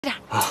点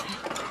啊，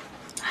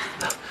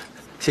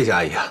谢谢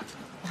阿姨啊。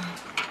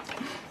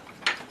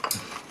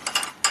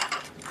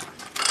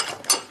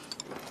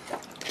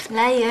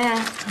来，圆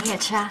圆，你也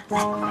吃啊，来，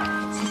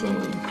谢谢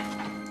你。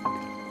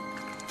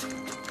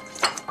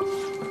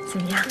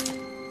怎么样？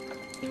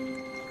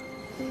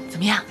怎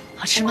么样？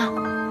好吃吗？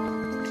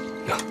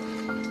呀，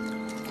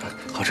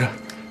好吃。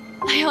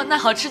哎呦，那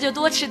好吃就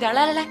多吃点。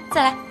来来来，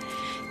再来。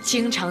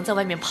经常在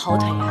外面跑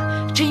腿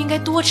啊，真应该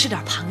多吃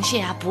点螃蟹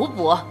啊，补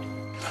补。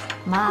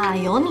妈，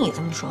有你这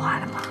么说话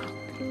的吗？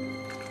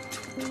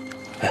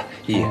哎，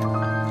依依，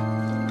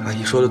阿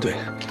姨说的对，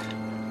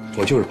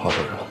我就是跑腿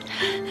了。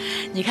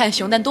你看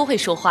熊蛋多会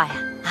说话呀！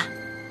啊，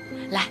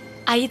来，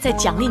阿姨再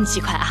奖励你几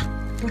块啊！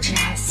不吃，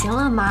行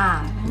了，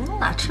妈，你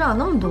哪吃了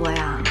那么多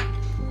呀？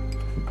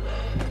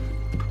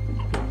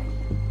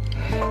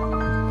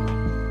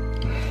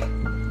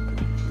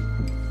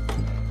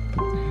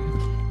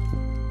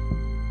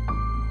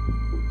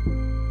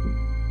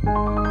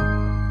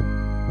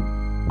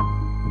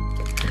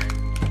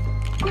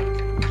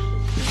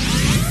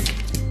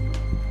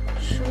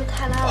是不是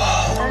太辣了？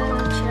来来来，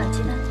吃点鸡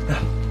蛋。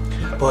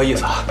不好意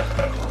思啊，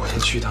我先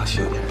去一趟洗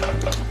手间。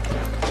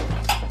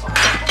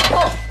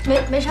哦，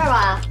没事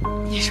吧？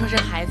你说这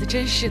孩子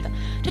真是的，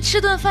这吃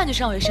顿饭就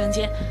上卫生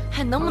间，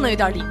还能不能有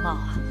点礼貌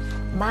啊？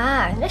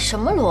妈，你这什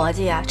么逻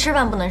辑呀？吃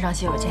饭不能上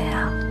洗手间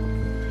呀？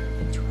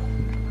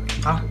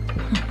啊？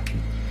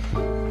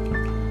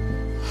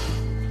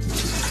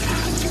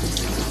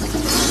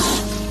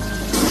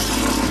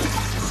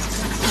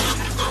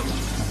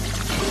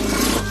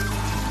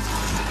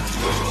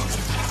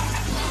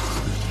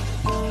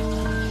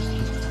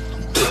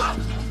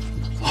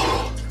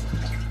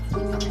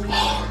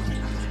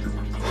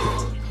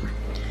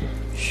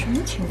什么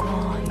情况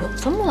啊？有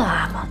这么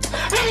辣吗？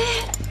哎，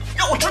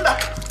让我吃点。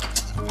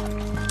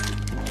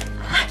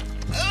哎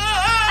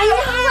呀，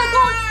外公，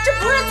这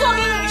不是做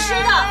给你吃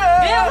的。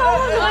别，快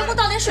给外公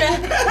倒点水。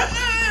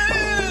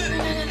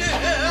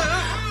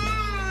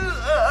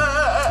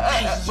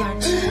哎呀，真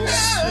是。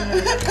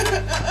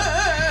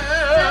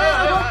来，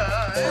外公，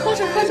喝水，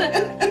喝水。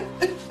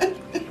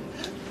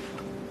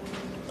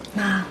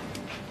妈，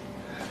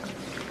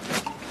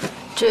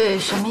这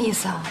什么意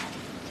思啊？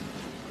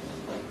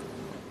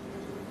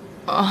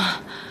哦，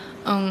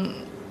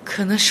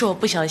可能是我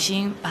不小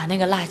心把那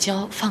个辣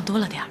椒放多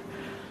了点儿。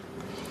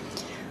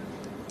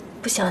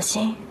不小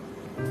心？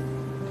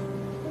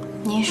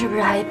您是不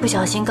是还不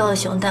小心告诉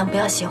熊蛋不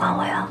要喜欢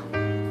我呀？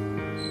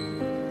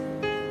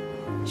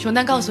熊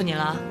蛋告诉你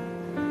了？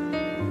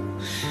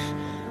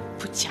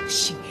不讲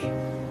信誉。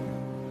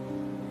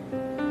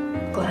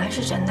果然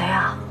是真的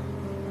呀。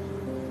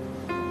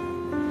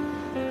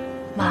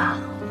妈，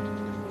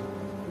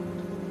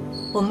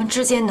我们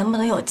之间能不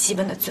能有基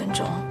本的尊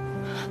重？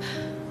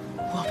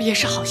我不也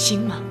是好心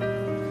吗？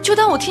就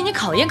当我替你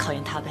考验考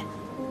验他呗。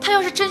他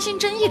要是真心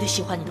真意的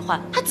喜欢你的话，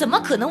他怎么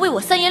可能为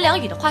我三言两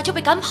语的话就被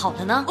赶跑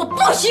了呢？我不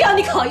需要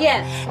你考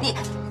验，你。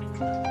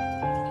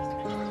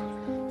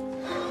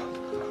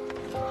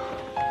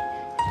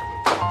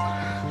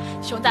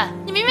熊蛋，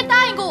你明明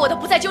答应过我的，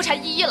不再纠缠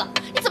依依了，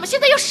你怎么现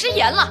在又食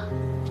言了？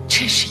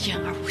真是言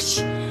而无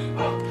信。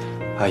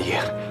阿姨，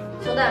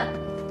熊蛋，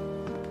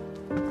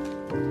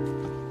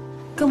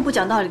跟不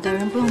讲道理的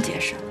人不用解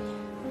释。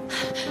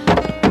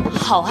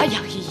好啊，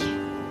杨依依，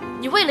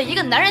你为了一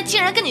个男人，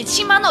竟然跟你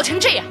亲妈闹成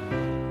这样。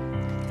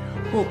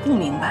我不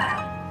明白，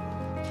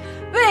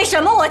为什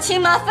么我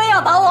亲妈非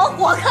要把我往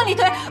火坑里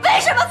推？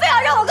为什么非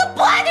要让我跟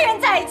不爱的人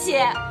在一起？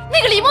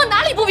那个李默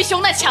哪里不比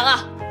熊蛋强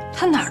啊？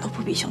他哪儿都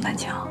不比熊蛋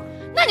强。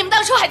那你们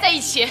当初还在一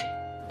起？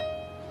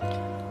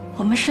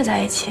我们是在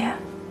一起。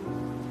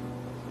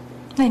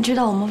那你知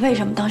道我们为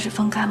什么当时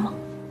分开吗？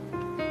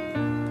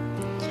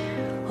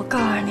我告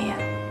诉你，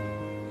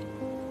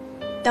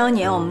当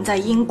年我们在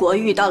英国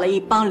遇到了一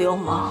帮流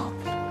氓，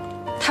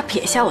他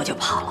撇下我就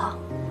跑了。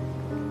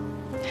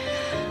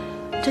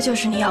这就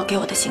是你要给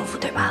我的幸福，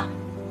对吧？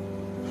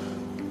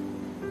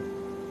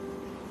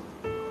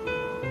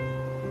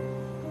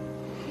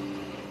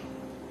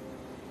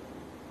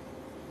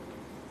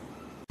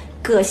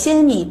葛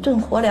鲜米炖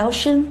活辽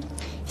参，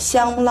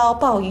香捞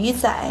鲍鱼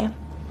仔，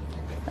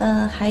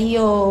还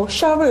有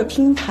烧味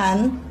拼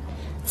盘，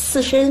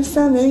刺身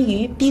三文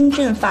鱼，冰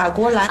镇法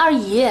国蓝。二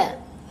姨，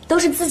都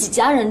是自己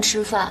家人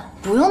吃饭，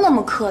不用那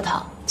么客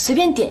套，随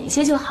便点一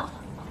些就好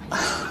了。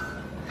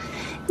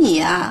你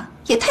呀，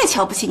也太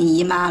瞧不起你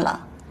姨妈了。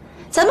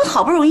咱们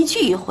好不容易聚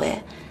一回，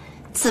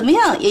怎么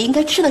样也应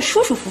该吃得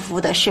舒舒服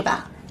服的，是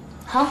吧？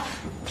好，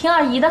听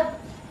二姨的。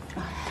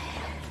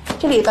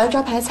这里边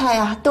招牌菜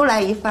呀，都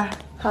来一份。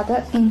好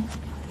的，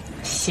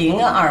行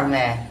啊，二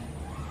妹，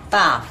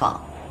大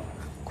方，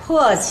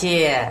客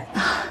气。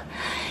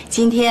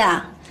今天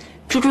啊，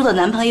猪猪的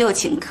男朋友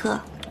请客，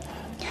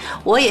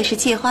我也是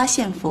借花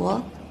献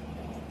佛。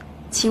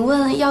请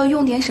问要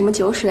用点什么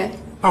酒水？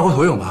二锅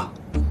头有吗？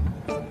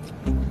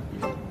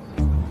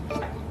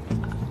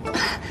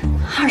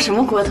二什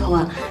么锅头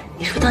啊？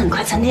你是不是到你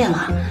快餐店了？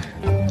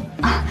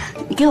啊，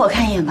你给我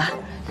看一眼吧。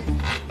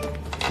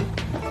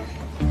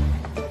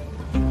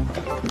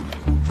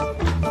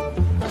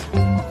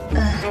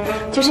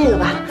就这个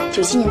吧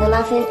，97年的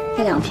拉菲，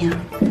那2瓶。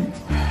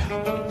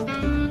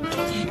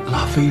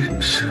拉菲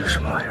是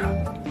什么玩意儿？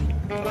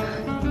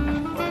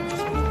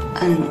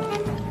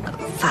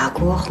法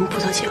国红葡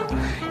萄酒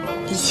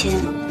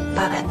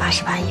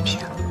，1888一瓶。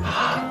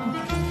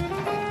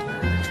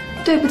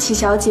对不起，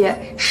小姐，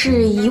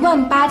是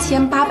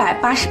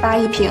18888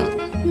一瓶。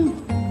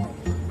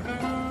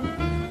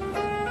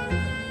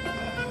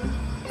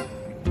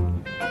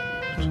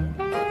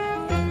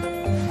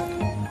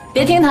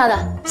别听他的，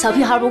小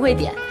屁孩不会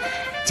点，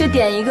就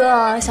点一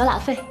个小拉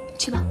菲，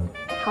去吧。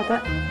好的。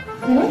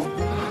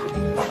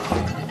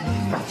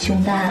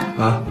熊丹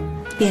啊，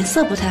脸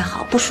色不太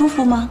好，不舒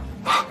服吗？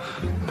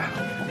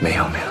没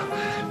有，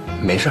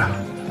没事儿。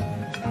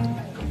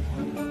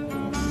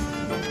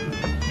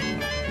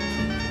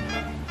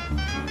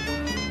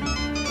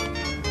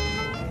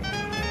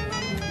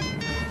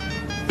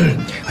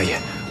阿姨，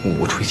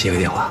我出去接个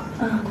电话。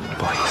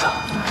不好意思。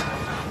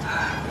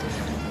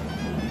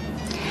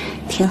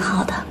挺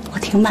好的，我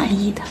挺满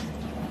意的。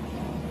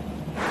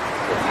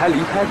我才离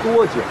开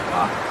多久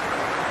啊？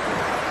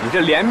你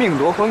这连命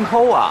夺魂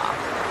抠啊！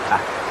哎，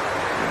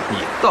你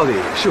到底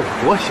是有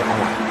多想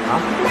我啊？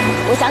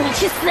我想你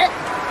去死！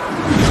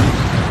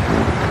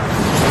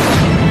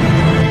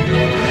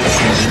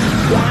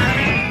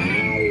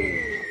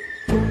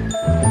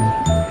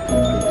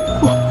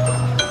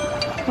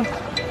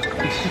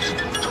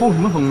抽什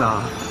么风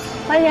呢？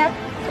花钱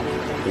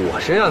我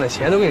身上的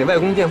钱都给你外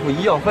公垫付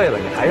医药费了，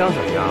你还想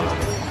怎么样啊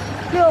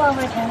？6万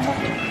块钱吧。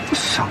这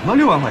什么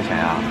6万块钱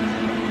呀？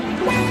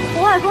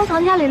我外公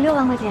藏家里6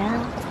万块钱啊。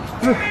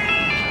不是，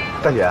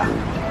大姐，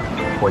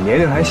我年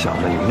龄还小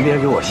呢，你您别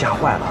给我吓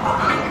坏了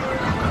啊！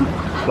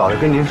老实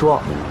跟您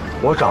说，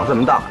我长这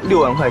么大，6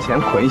万块钱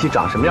捆一起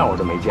长什么样我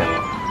都没见过。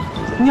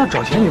你要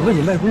找钱，你问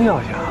你外公要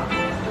去啊。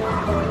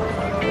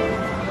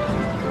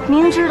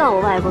明知道我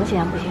外公现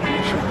在不省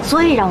人事，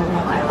所以让我问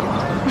外公，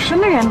你什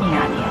么人品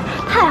啊你？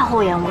太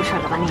厚颜无耻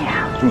了吧你！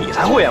你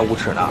才厚颜无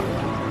耻呢！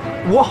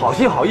我好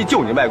心好意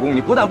救你外公，你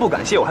不但不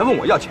感谢我，还问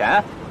我要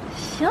钱。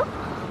行，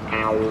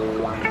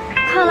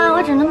看来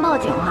我只能报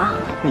警了。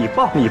你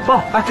报，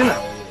哎，真的，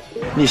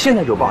你现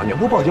在就报，你要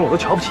不报警我都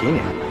瞧不起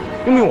你。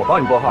用不用我帮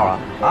你拨号啊？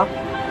啊？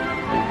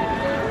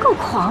够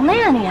狂的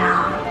呀你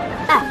啊！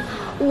哎，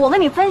我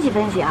跟你分析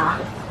分析啊，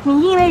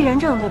你因为人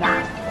证对吧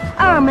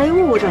？2没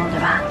物证对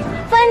吧？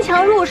翻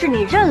墙入室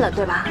你认了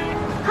对吧？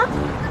啊，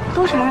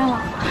都承认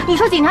了。你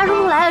说警察叔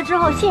叔来了之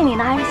后信你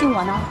呢还是信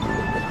我呢？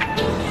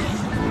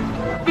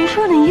你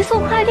说你一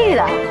送快递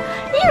的，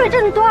你以为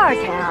挣多少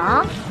钱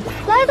啊？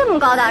来这么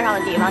高大上的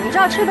地方，你知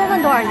道吃顿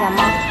饭多少钱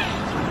吗？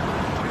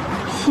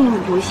信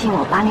不信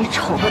我把你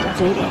丑恶的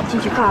嘴脸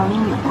进去告诉你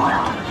女朋友？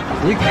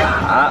你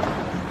敢？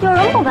有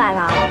人不敢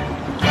啊？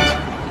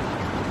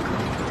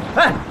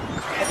哎，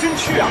还真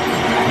去啊！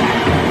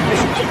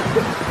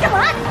干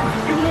嘛？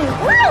你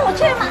不让我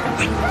去吗？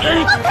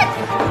我看，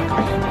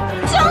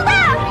熊大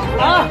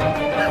啊！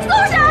松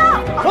手！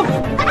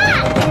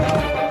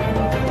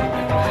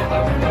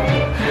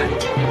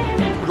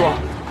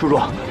猪猪，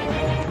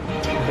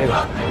那个，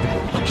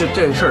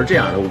这事儿这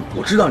样的，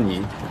我知道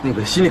你那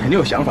个心里肯定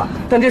有想法，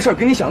但这事儿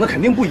跟你想的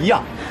肯定不一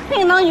样。那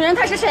个老女人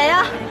她是谁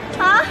呀？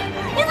啊？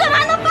你怎么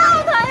还能抱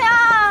她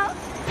呀？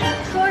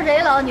说谁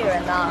老女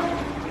人呢？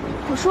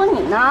我说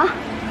你呢。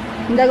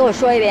你再给我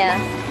说一遍。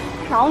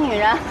老女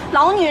人，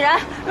老女人，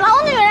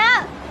老女人。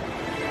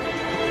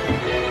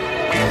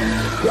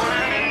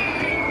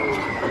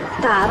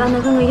打扮得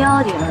跟个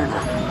妖精似的，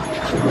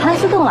盘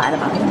丝洞来的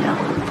吧，姑娘？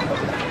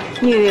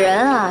女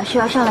人啊，需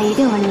要上了一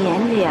定的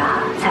年纪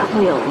啊，才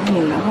会有女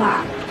人味儿。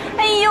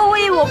哎呦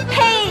喂，我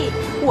呸！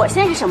我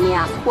现在是什么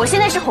呀？我现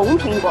在是红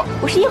苹果，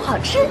我是又好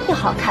吃又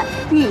好看。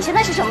你现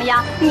在是什么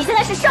呀？你现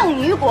在是圣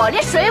女果，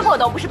连水果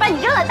都不是，把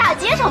你扔在大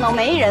街上都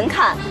没人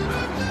看。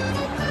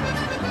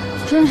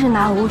真是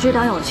拿无知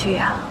当有趣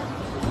啊！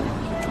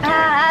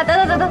哎，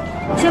等，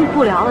先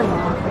不聊了行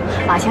吗？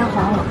把钱还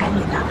我，赶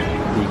紧的。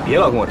你别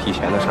老跟我提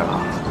钱的事儿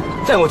啊！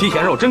再跟我提钱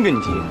的事，我真跟你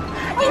急。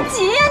你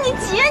急呀，你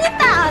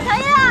打他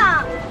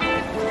呀！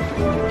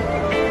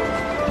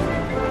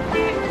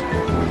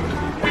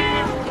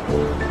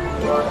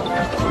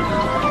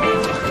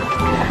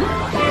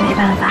没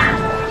办法，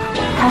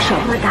他手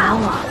会打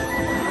我。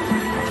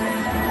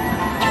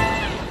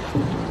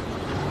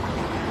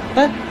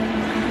哎，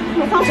你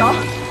给我放手！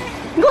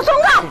你给我松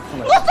开！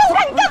你给我松开！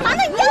你干嘛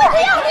呢？你要不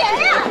要脸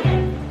呀？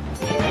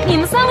你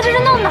们3个这是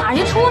闹哪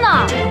一出呢？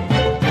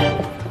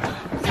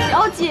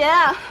小姐，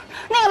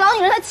那个老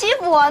女人她欺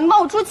负我，你帮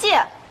我出气。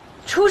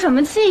出什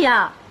么气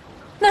呀？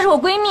那是我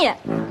闺蜜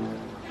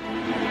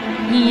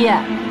依依，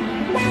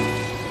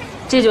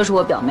这就是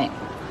我表妹。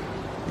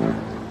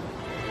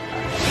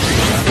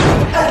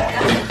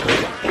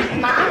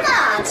嘛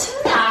呢？轻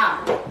点儿！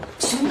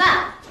熊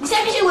蛋，你现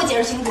在必须给我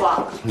解释清楚。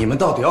你们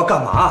到底要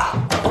干嘛？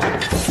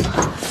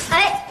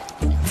哎，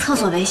厕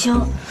所维修，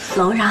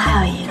楼上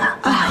还有一个，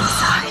不好意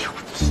思。哎呦，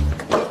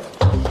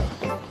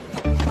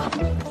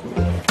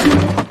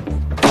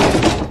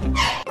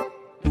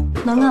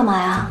能干嘛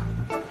呀？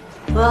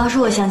我要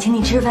说我想请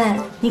你吃饭，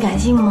你敢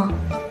信吗？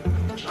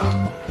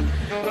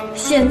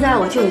现在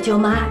我舅舅舅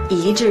妈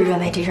一致认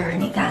为这事儿是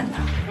你干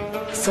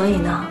的，所以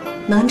呢，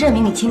能证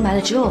明你清白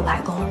的只有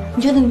外公。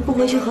你觉得你不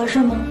回去合适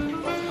吗？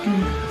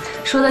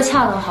说的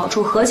恰到好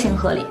处，合情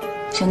合理。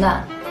熊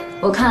蛋，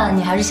我看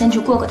你还是先去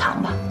过个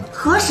堂吧。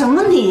合什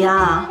么礼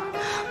呀？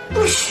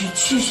不许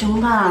去，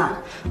熊蛋，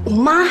我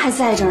妈还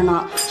在这儿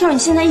呢。要是你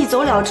现在一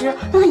走了之，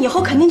那她以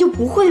后肯定就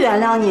不会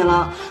原谅你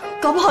了，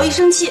搞不好一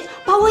生气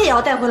把我也要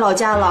带回老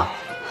家了。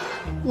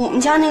我们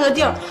家那个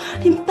地儿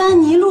连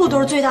班尼路都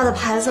是最大的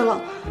牌子了，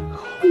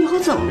我以后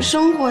怎么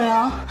生活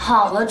呀？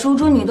好了，猪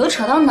猪，你都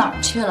扯到哪儿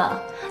去了？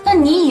那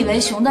你以为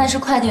熊蛋是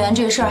快递员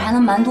这事儿还能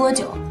瞒多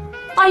久？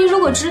阿姨如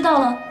果知道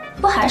了，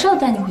不还是要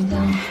带你回家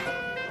吗？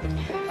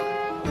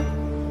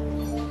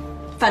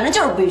反正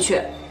就是不许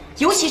去，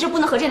尤其是不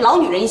能和这老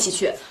女人一起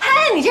去。嗨，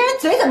你这人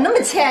嘴怎么那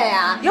么欠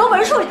呀？有本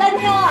事出去单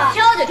挑啊！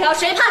挑就挑，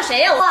谁怕谁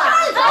呀？我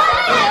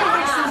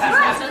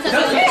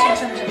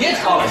别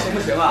吵了，行不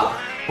行啊？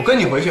我跟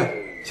你回去，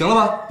行了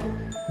吧？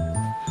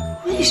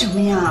为什么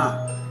呀？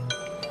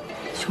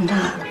熊蛋，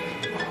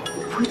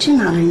不会真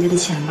拿了人家的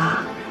钱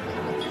吧？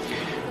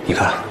你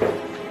看，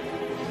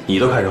你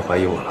都开始怀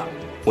疑我了，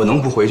我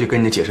能不回去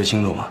跟你解释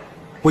清楚吗？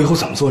我以后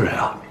怎么做人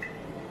啊？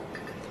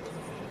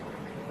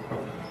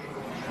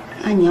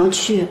那你要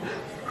去，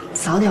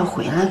早点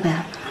回来呗。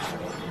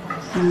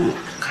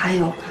还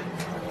有，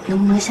能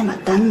不能先把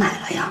单买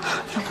了呀？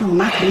要不然我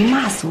妈肯定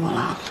骂死我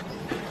了。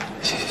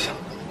行，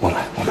我买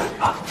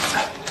啊！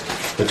来，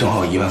这正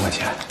好1万块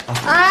钱啊！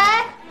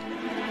哎，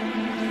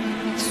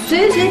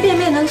随随便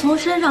便能从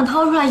身上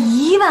掏出来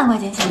1万块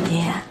钱现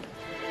金，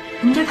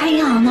你这开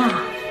银行的？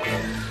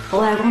我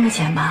外公的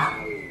钱吧？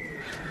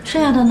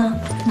剩下的呢？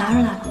拿出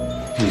来了。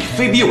你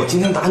非逼我今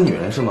天打女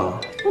人是吗？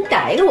你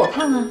打一个我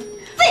看看。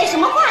废什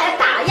么话呀？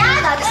打压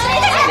的，这谁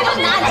的钱给我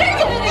拿？真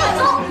有病！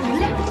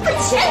把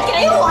钱给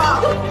我，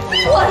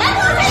我来花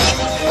钱。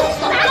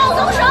拿老公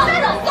手，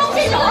老公这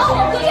手，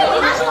我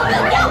拿手，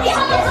不要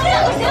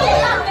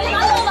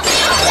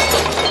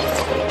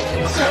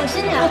小心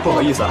点。不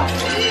好意思啊，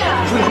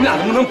你说你们俩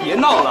能不能别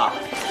闹了？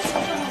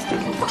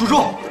猪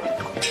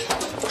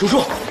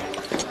猪，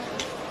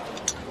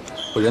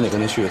我人得跟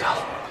他续一趟。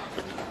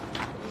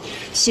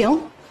行，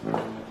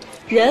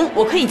人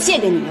我可以借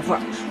给你一份，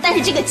但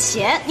是这个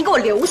钱你给我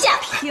留下。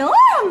凭什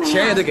么呀？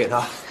钱也得给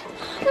他。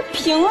那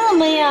凭什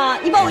么呀？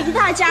你把我一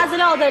大家子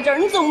撂在这儿，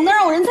你总不能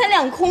让我人财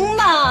两空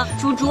吧？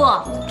猪猪，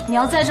你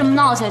要再这么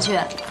闹下去，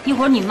一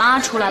会儿你妈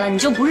出来了，你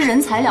就不是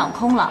人财两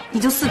空了，你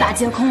就4大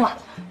皆空了。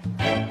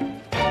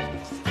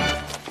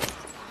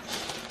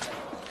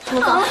好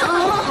了，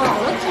好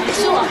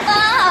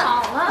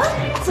了，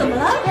怎么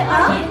了？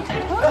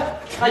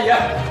阿姨，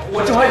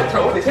我正好有事，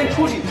我得先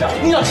出去一下。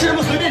你想吃什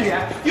么随便点，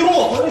一会儿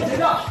我回来结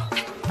账。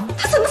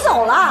他怎么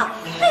走了？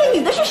那个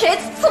女的是谁？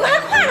怎么还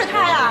挎着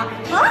他呀？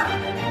啊？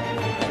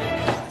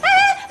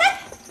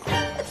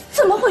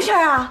怎么回事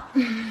啊？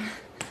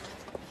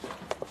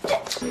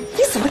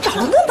你怎么找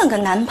了那么个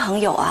男朋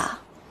友啊？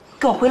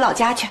跟我回老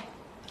家去。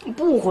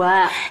不回。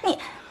你，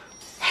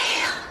哎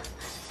呀，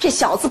这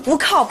小子不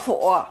靠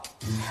谱，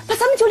把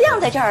咱们就晾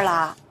在这儿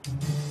了。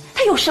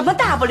他有什么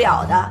大不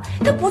了的？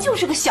他不就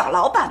是个小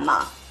老板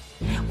吗？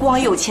光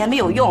有钱没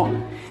有用，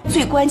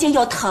最关键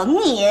要疼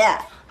你。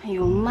哎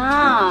呦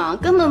妈，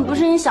根本不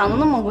是你想的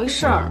那么回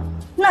事儿。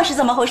那是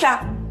怎么回事？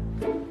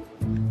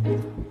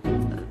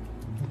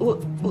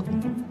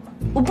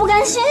我不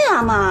甘心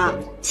呀，妈！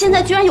现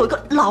在居然有一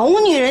个老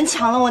女人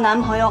抢了我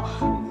男朋友，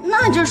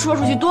那这说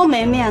出去多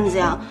没面子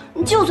呀！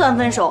就算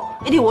分手，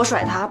也得我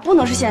甩他，不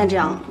能是现在这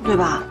样，对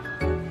吧？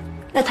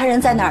那他人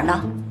在哪儿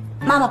呢？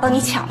妈妈帮你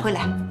抢回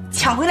来，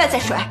抢回来再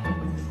甩。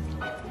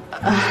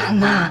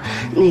妈，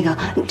那个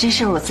这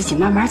事儿我自己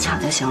慢慢抢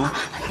就行了。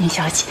您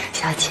消气，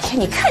消气。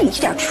你看你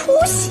这点出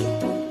息，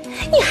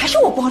你还是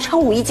我广场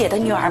舞一姐的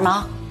女儿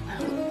吗？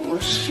我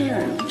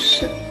是。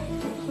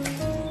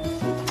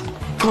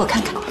给我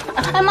看看。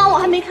哎妈，我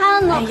还没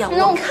看呢。哎呀，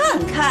我看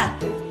看。